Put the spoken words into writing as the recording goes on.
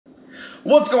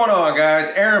What's going on,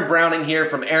 guys? Aaron Browning here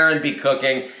from Aaron Be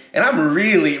Cooking, and I'm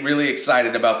really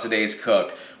excited about today's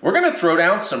cook. We're gonna throw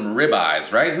down some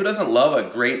ribeyes, right? Who doesn't love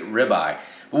a great ribeye?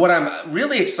 But what I'm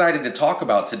really excited to talk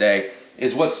about today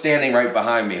is what's standing right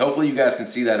behind me. Hopefully you guys can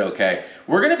see that okay.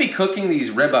 We're gonna be cooking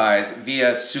these ribeyes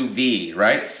via sous vide,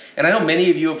 right? And I know many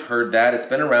of you have heard that. It's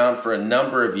been around for a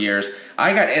number of years.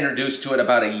 I got introduced to it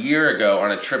about a year ago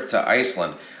on a trip to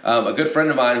Iceland. A good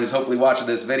friend of mine who's hopefully watching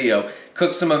this video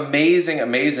cooked some amazing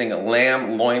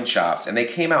lamb loin chops, and they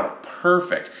came out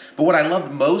perfect. But what I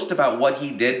loved most about what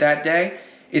he did that day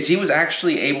is he was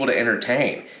actually able to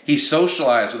entertain. He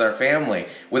socialized with our family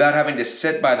without having to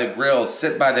sit by the grill,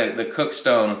 sit by the black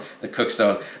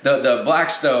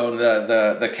stone,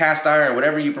 the cast iron,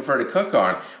 whatever you prefer to cook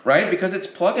on, right? Because it's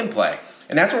plug and play.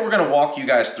 And that's what we're gonna walk you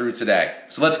guys through today.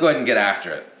 So let's go ahead and get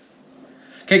after it.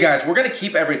 Okay guys, we're gonna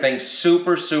keep everything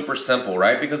super simple,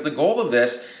 right? Because the goal of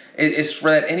this is for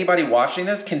that anybody watching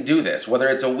this can do this, whether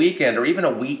it's a weekend or even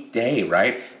a weekday,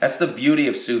 right? That's the beauty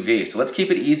of sous vide. So let's keep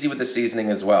it easy with the seasoning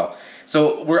as well.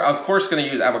 So we're of course gonna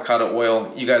use avocado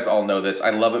oil. You guys all know this. I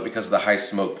love it because of the high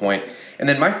smoke point. And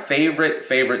then my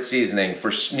favorite seasoning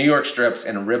for New York strips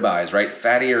and ribeyes, right?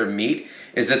 Fattier meat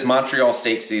is this Montreal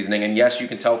steak seasoning. And yes, you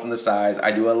can tell from the size,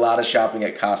 I do a lot of shopping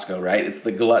at Costco, right? It's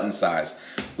the glutton size.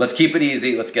 Let's keep it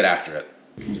easy, let's get after it.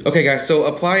 Okay guys, so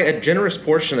apply a generous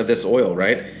portion of this oil,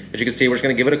 right? As you can see, we're just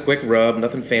gonna give it a quick rub,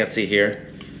 nothing fancy here.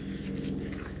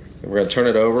 And we're gonna turn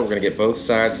it over, we're gonna get both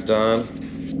sides done.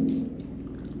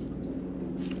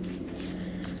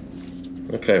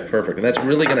 Okay, perfect. And that's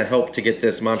really gonna help to get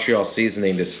this Montreal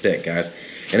seasoning to stick, guys.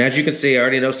 And as you can see, I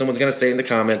already know someone's gonna say in the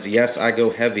comments, yes, I go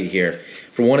heavy here.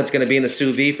 For one, it's gonna be in the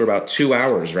sous vide for about 2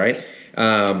 hours, right?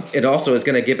 It also is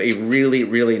gonna give a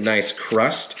really nice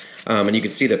crust. And you can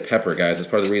see the pepper, guys. That's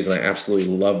part of the reason I absolutely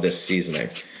love this seasoning.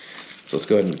 So let's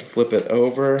go ahead and flip it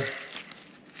over.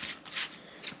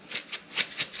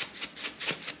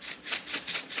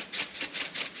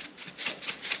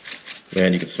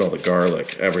 Man, you can smell the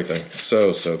garlic, everything.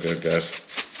 So good, guys.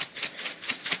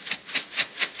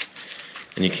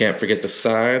 And you can't forget the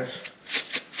sides.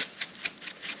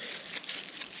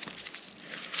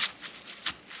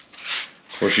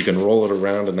 Of course, you can roll it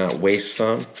around and not waste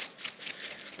some.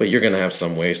 But you're gonna have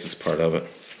some waste, it's part of it.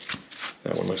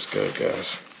 That one looks good,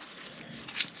 guys.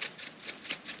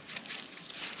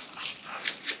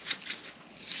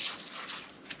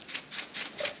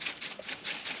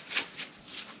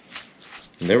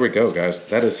 And there we go, guys.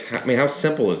 That is, I mean, how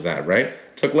simple is that, right?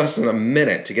 Took less than a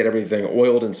minute to get everything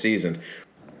oiled and seasoned.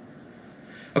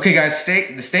 Okay guys,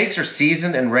 the steaks are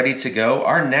seasoned and ready to go.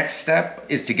 Our next step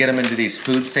is to get them into these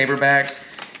food saver bags.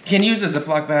 You can use a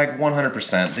Ziploc bag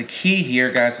 100%. The key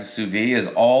here, guys, with sous vide is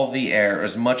all the air,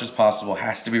 as much as possible,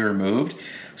 has to be removed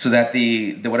so that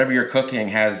the whatever you're cooking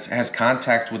has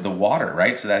contact with the water,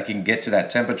 right? So that it can get to that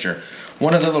temperature.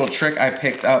 One other little trick I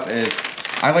picked up is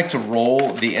I like to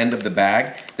roll the end of the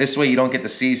bag. This way you don't get the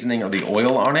seasoning or the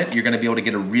oil on it. You're gonna be able to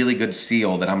get a really good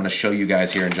seal that I'm gonna show you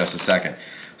guys here in just a second.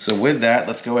 So with that,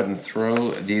 let's go ahead and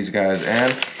throw these guys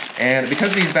in. And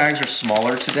because these bags are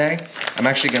smaller today, I'm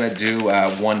actually gonna do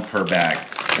one per bag.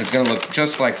 And it's gonna look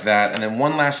just like that. And then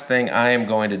one last thing I am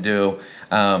going to do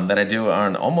that I do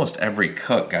on almost every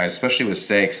cook, guys, especially with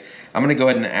steaks, I'm gonna go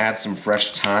ahead and add some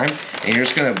fresh thyme. And you're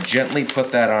just gonna gently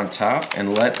put that on top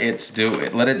and let it do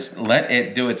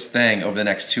its thing over the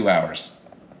next 2 hours.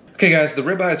 Okay guys, the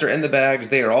ribeyes are in the bags.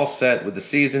 They are all set with the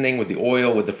seasoning, with the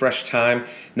oil, with the fresh thyme.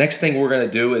 Next thing we're gonna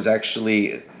do is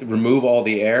actually remove all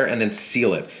the air and then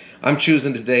seal it. I'm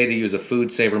choosing today to use a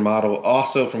food saver model,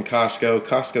 also from Costco.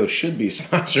 Costco should be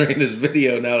sponsoring this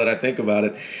video now that I think about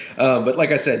it. But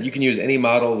like I said, you can use any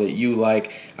model that you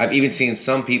like. I've even seen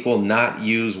some people not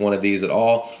use one of these at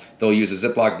all. They'll use a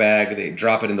Ziploc bag, they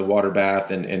drop it in the water bath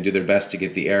and do their best to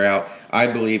get the air out. I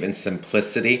believe in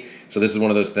simplicity. So this is one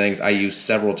of those things I use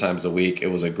several times a week. It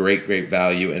was a great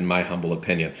value in my humble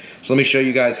opinion. So let me show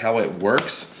you guys how it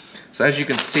works. So as you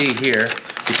can see here,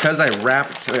 because I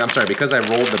rolled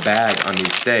the bag on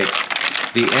these steaks,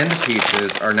 the end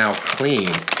pieces are now clean,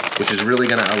 which is really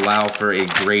gonna allow for a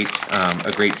great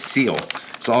seal.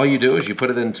 So all you do is you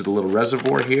put it into the little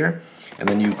reservoir here, and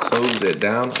then you close it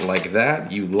down like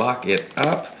that. You lock it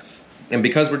up. And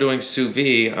because we're doing sous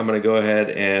vide, I'm gonna go ahead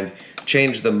and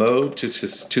change the mode to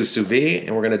sous vide,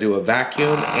 and we're gonna do a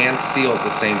vacuum and seal at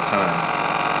the same time.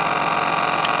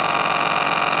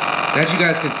 And as you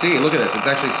guys can see, look at this, it's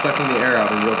actually sucking the air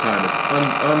out in real time. It's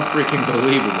unfreaking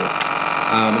believable.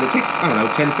 And it takes, I don't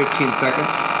know, 10, 15 seconds.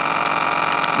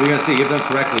 But you're gonna see, if done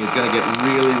correctly, it's gonna get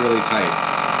really tight.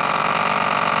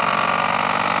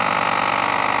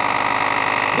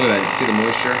 Look at that, you see the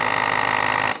moisture?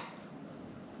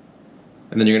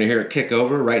 And then you're gonna hear it kick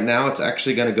over. Right now, it's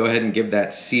actually gonna go ahead and give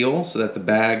that seal so that the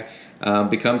bag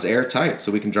becomes airtight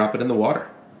so we can drop it in the water.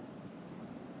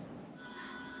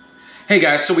 Hey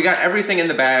guys, so we got everything in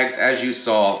the bags as you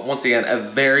saw. Once again, a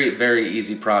very, very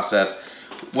easy process.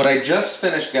 What I just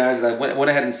finished, guys, is I went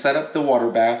ahead and set up the water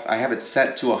bath. I have it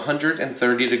set to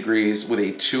 130 degrees with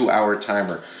a 2-hour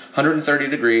timer. 130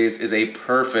 degrees is a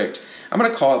perfect, I'm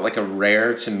gonna call it like a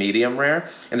rare to medium rare.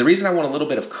 And the reason I want a little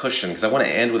bit of cushion, because I want to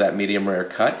end with that medium rare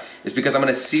cut, is because I'm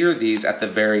gonna sear these at the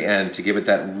very end to give it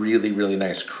that really, really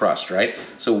nice crust, right?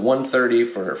 So 130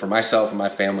 for myself and my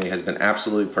family has been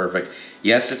absolutely perfect.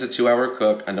 Yes, it's a 2-hour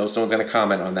cook. I know someone's gonna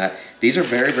comment on that. These are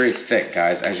very, very thick,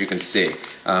 guys, as you can see.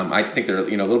 I think they're a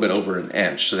little bit over an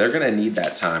inch, so they're gonna need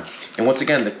that time. And once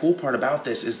again, the cool part about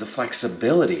this is the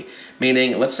flexibility.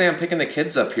 Meaning, let's say I'm picking the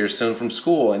kids up here soon from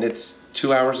school and it's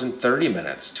 2 hours and 30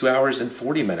 minutes, 2 hours and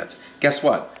 40 minutes. Guess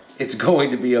what? It's going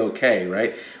to be okay,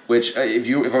 right? Which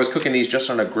if I was cooking these just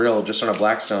on a grill, just on a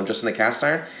Blackstone, just in the cast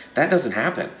iron, that doesn't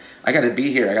happen. I gotta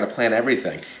be here, I gotta plan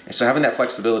everything. And so having that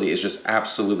flexibility is just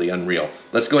absolutely unreal.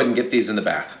 Let's go ahead and get these in the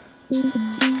bath.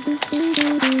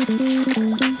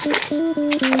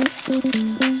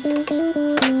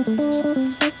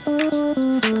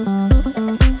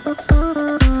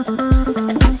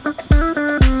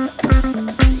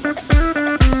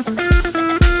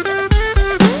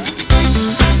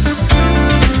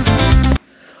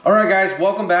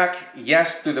 Welcome back.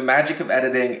 Yes, through the magic of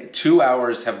editing, 2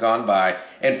 hours have gone by.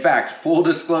 In fact, full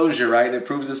disclosure, right? It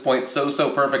proves this point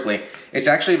so perfectly. It's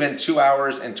actually been 2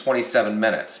 hours and 27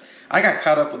 minutes. I got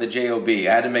caught up with a JOB.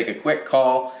 I had to make a quick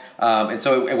call, and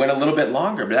so it went a little bit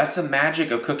longer. But that's the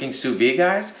magic of cooking sous vide,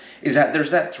 guys, is that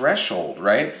there's that threshold,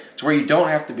 right? To where you don't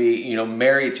have to be,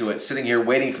 married to it, sitting here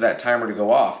waiting for that timer to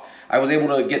go off. I was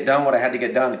able to get done what I had to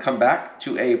get done and come back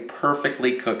to a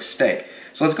perfectly cooked steak.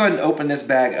 So let's go ahead and open this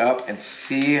bag up and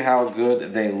see how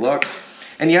good they look.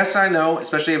 And yes, I know,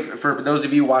 especially for those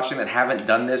of you watching that haven't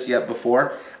done this yet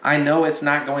before, I know it's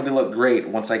not going to look great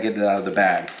once I get it out of the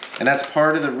bag. And that's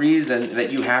part of the reason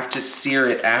that you have to sear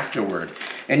it afterward.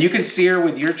 And you can sear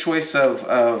with your choice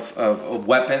of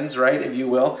weapons, right, if you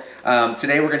will.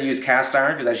 Today we're gonna use cast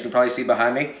iron, because as you can probably see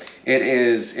behind me, it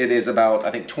is about,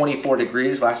 I think, 24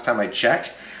 degrees last time I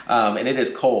checked. And it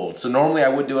is cold. So normally I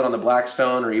would do it on the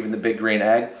Blackstone or even the Big Green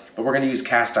Egg, but we're gonna use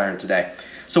cast iron today.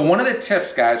 So one of the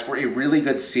tips, guys, for a really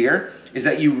good sear is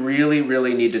that you really,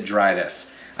 really need to dry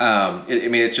this.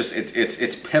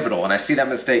 It's pivotal, and I see that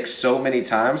mistake so many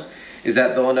times, is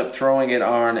that they'll end up throwing it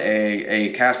on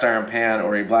a cast iron pan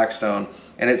or a Blackstone,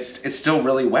 and it's still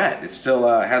really wet. It still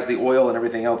has the oil and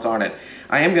everything else on it.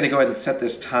 I am gonna go ahead and set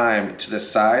this time to the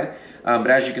side, but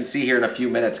as you can see here in a few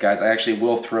minutes, guys, I actually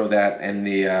will throw that in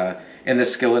the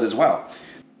skillet as well.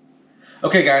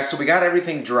 Okay, guys, so we got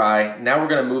everything dry. Now we're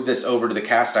gonna move this over to the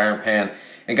cast iron pan.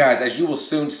 And guys, as you will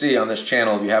soon see on this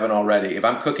channel, if you haven't already, if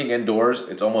I'm cooking indoors,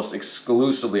 it's almost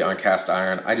exclusively on cast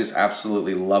iron. I just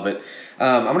absolutely love it.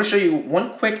 I'm gonna show you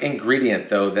one quick ingredient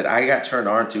though that I got turned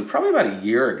on to probably about a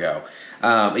year ago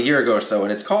or so,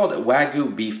 and it's called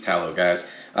Wagyu beef tallow, guys.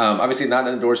 Obviously not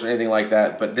an endorsement or anything like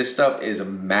that, but this stuff is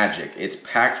magic. It's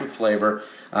packed with flavor.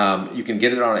 You can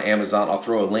get it on Amazon. I'll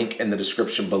throw a link in the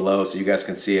description below so you guys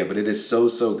can see it, but it is so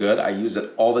good. I use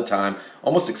it all the time,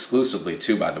 almost exclusively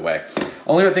too, by the way.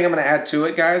 Only other thing I'm gonna add to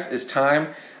it, guys, is thyme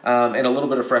and a little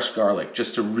bit of fresh garlic,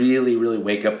 just to really, really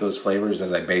wake up those flavors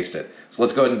as I baste it. So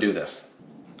let's go ahead and do this.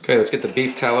 Okay, let's get the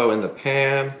beef tallow in the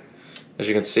pan. As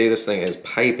you can see, this thing is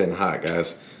piping hot,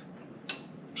 guys.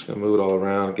 I'm just gonna move it all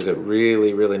around, get it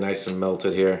really, really nice and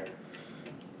melted here.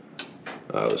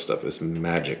 Oh, this stuff is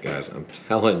magic, guys. I'm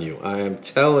telling you. I am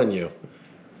telling you.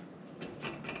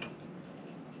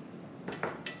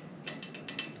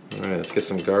 All right, let's get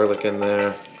some garlic in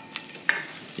there.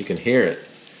 You can hear it.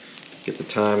 Get the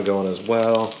thyme going as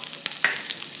well.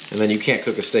 And then you can't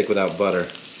cook a steak without butter.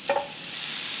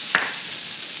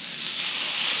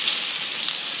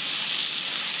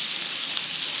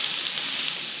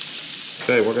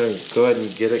 Okay, we're gonna go ahead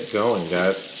and get it going,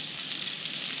 guys.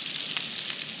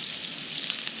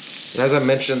 And as I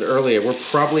mentioned earlier, we're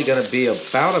probably gonna be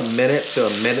about a minute to a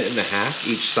minute and a half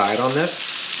each side on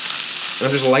this. And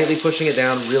I'm just lightly pushing it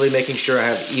down, really making sure I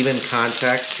have even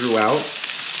contact throughout.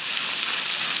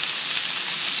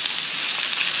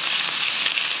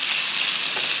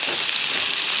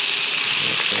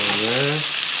 There.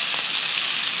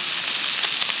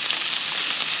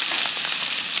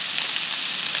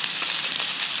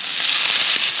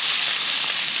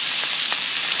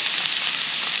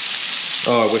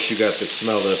 Oh, I wish you guys could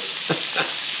smell this.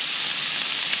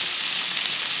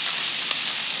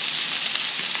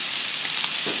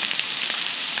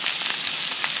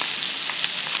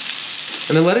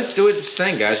 And then let it do its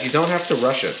thing, guys. You don't have to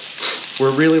rush it.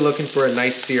 We're really looking for a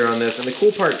nice sear on this. And the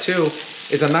cool part too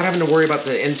is I'm not having to worry about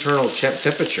the internal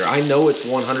temperature. I know it's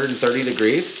 130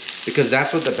 degrees because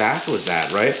that's what the bath was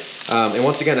at, right? And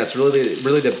once again, that's really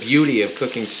the beauty of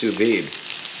cooking sous vide.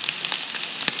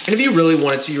 And if you really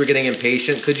wanted to, you were getting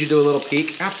impatient, could you do a little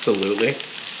peek? Absolutely.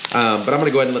 But I'm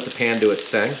gonna go ahead and let the pan do its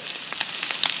thing.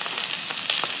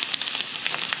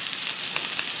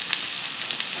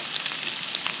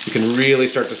 You can really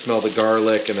start to smell the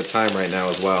garlic and the thyme right now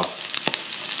as well.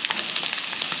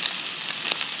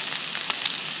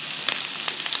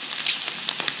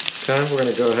 Okay, we're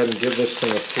gonna go ahead and give this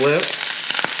thing a flip.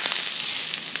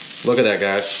 Look at that,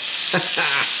 guys.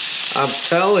 I'm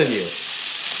telling you.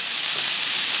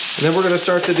 And then we're gonna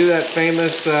start to do that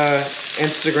famous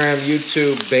Instagram,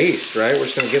 YouTube baste, right? We're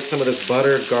just gonna get some of this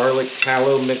butter, garlic,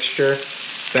 tallow mixture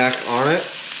back on it.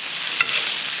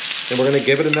 And we're gonna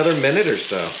give it another minute or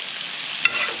so.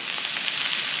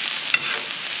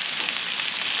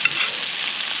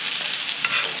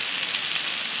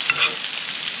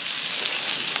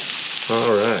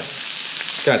 All right.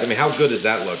 Guys, I mean, how good does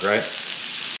that look, right?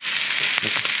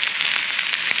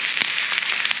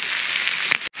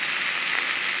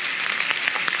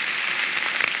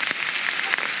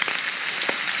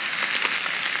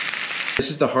 This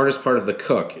is the hardest part of the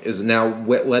cook, is now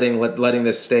letting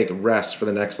this steak rest for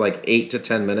the next like 8 to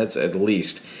 10 minutes at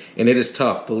least. And it is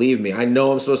tough, believe me. I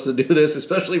know I'm supposed to do this,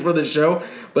 especially for the show,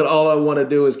 but all I want to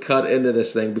do is cut into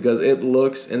this thing because it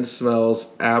looks and smells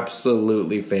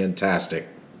absolutely fantastic.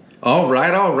 All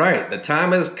right, the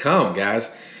time has come,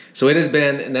 guys. So it has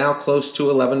been now close to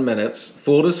 11 minutes.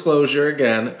 Full disclosure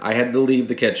again, I had to leave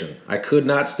the kitchen. I could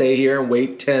not stay here and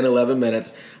wait 10, 11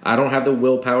 minutes. I don't have the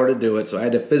willpower to do it, so I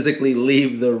had to physically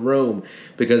leave the room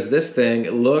because this thing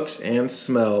looks and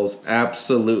smells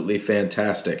absolutely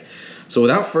fantastic. So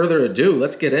without further ado,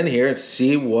 let's get in here and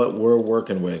see what we're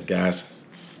working with, guys.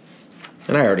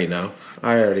 And I already know.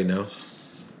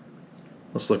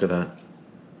 Let's look at that.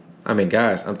 I mean,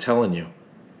 guys, I'm telling you.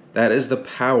 That is the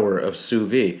power of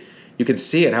sous vide. You can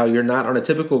see it, how you're not on a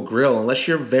typical grill, unless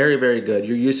you're very, very good.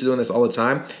 You're used to doing this all the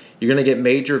time. You're gonna get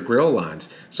major grill lines.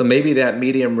 So maybe that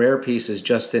medium rare piece is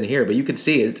just in here, but you can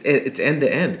see it's end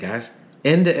to end, guys.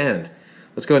 End to end.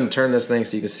 Let's go ahead and turn this thing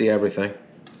so you can see everything.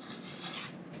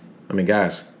 I mean,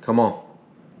 guys, come on.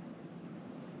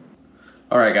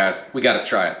 All right, guys, we gotta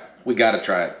try it. We gotta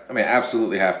try it. I mean,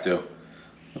 absolutely have to.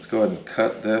 Let's go ahead and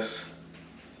cut this.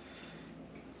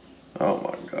 Oh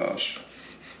my gosh.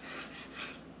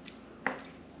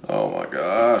 Oh my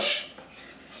gosh.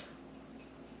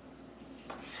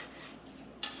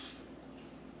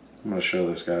 I'm gonna show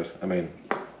this, guys. I mean,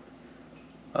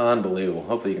 unbelievable.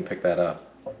 Hopefully you can pick that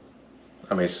up.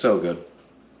 I mean, it's so good.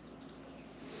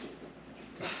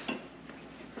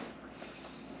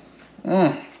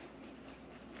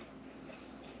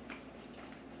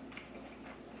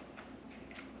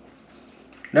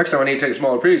 Next time I need to take a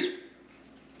smaller piece.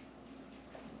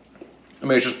 I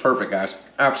mean, it's just perfect, guys.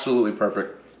 Absolutely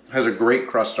perfect. Has a great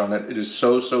crust on it. It is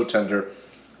so, so tender.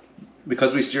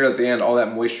 Because we seared at the end, all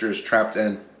that moisture is trapped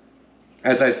in.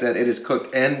 As I said, it is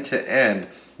cooked end to end,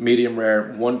 medium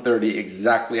rare, 130,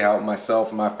 exactly how myself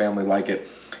and my family like it.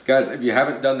 Guys, if you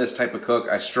haven't done this type of cook,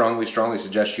 I strongly, strongly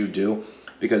suggest you do,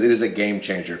 because it is a game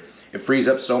changer. It frees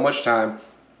up so much time,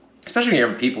 especially when you're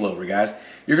having people over, guys.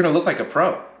 You're gonna look like a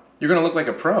pro. You're gonna look like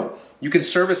a pro. You can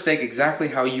serve a steak exactly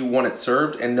how you want it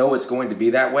served and know it's going to be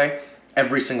that way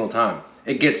every single time.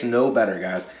 It gets no better,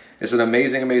 guys. It's an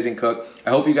amazing, amazing cook.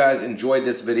 I hope you guys enjoyed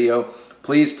this video.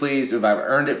 Please, please, if I've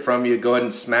earned it from you, go ahead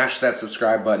and smash that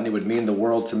subscribe button. It would mean the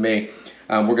world to me.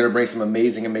 We're gonna bring some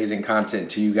amazing, amazing content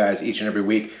to you guys each and every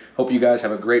week. Hope you guys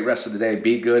have a great rest of the day.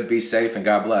 Be good, be safe, and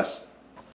God bless.